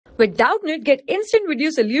With Doubtnut, get instant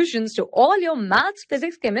video solutions to all your maths,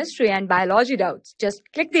 physics, chemistry, and biology doubts. Just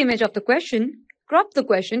click the image of the question, crop the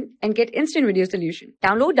question, and get instant video solution.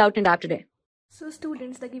 Download Doubtnut app today. So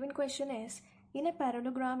students, the given question is, in a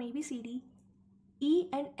parallelogram ABCD, E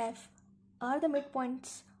and F are the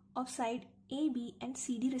midpoints of side AB and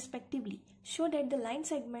CD respectively. Show that the line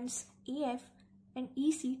segments AF and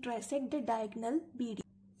EC trisect the diagonal BD.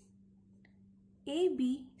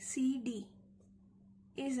 ABCD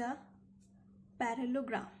is a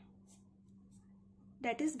parallelogram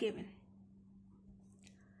that is given.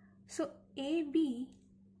 So AB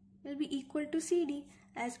will be equal to CD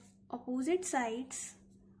as opposite sides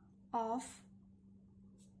of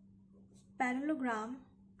parallelogram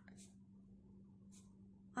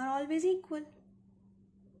are always equal.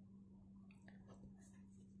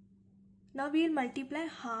 Now we will multiply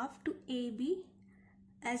half to AB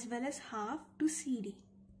as well as half to CD.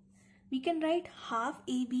 We can write half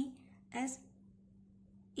AB as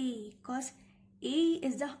A because A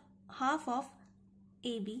is the half of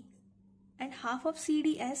AB, and half of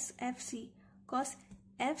CD as FC because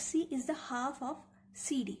FC is the half of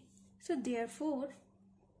CD. So therefore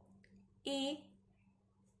AECF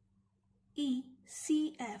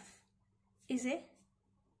is a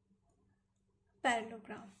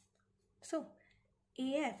parallelogram. So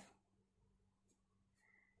AF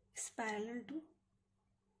is parallel to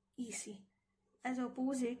EC as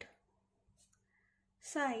opposite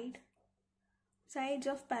sides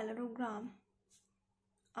of parallelogram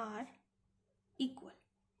are equal.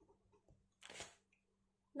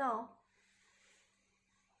 Now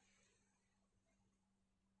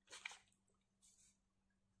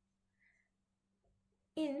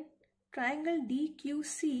in triangle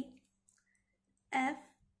DQC, F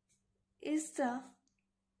is the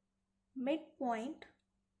midpoint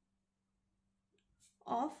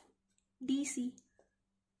of DC.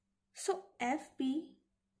 So FP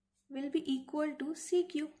will be equal to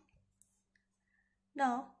CQ.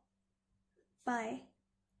 Now by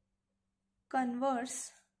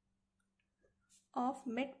converse of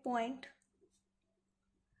midpoint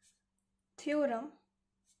theorem,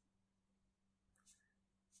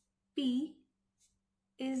 P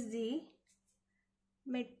is the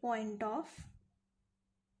midpoint of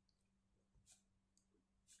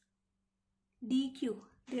DQ.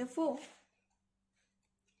 Therefore,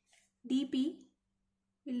 DP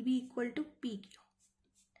will be equal to PQ.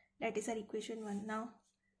 That is our equation 1. Now,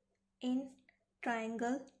 in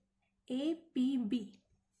triangle APB,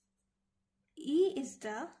 E is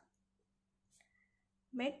the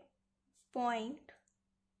midpoint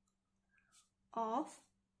of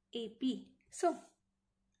AP. So,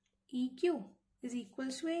 EQ is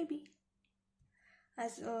equals to AB.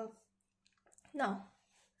 Now,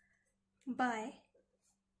 by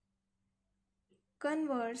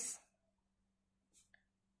converse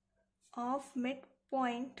of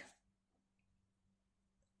midpoint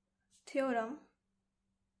theorem,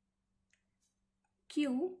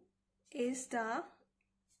 Q is the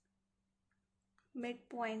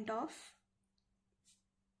midpoint of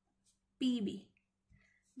PB.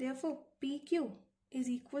 Therefore, PQ is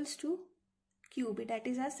equals to QB. That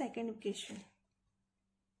is our second equation.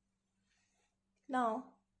 Now,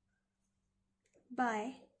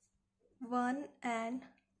 by 1 and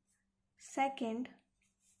second,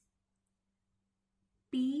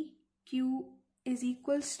 PQ is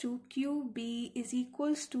equals to QB is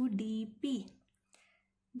equals to DP.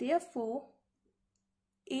 Therefore,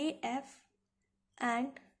 AF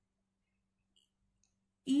and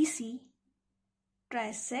EC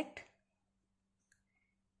trisect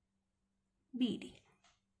BD.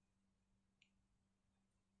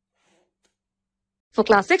 For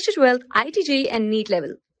class 6 to 12, IIT JEE and NEET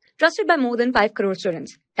level. Trusted by more than 5 crore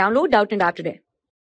students. Download Doubtnut app today.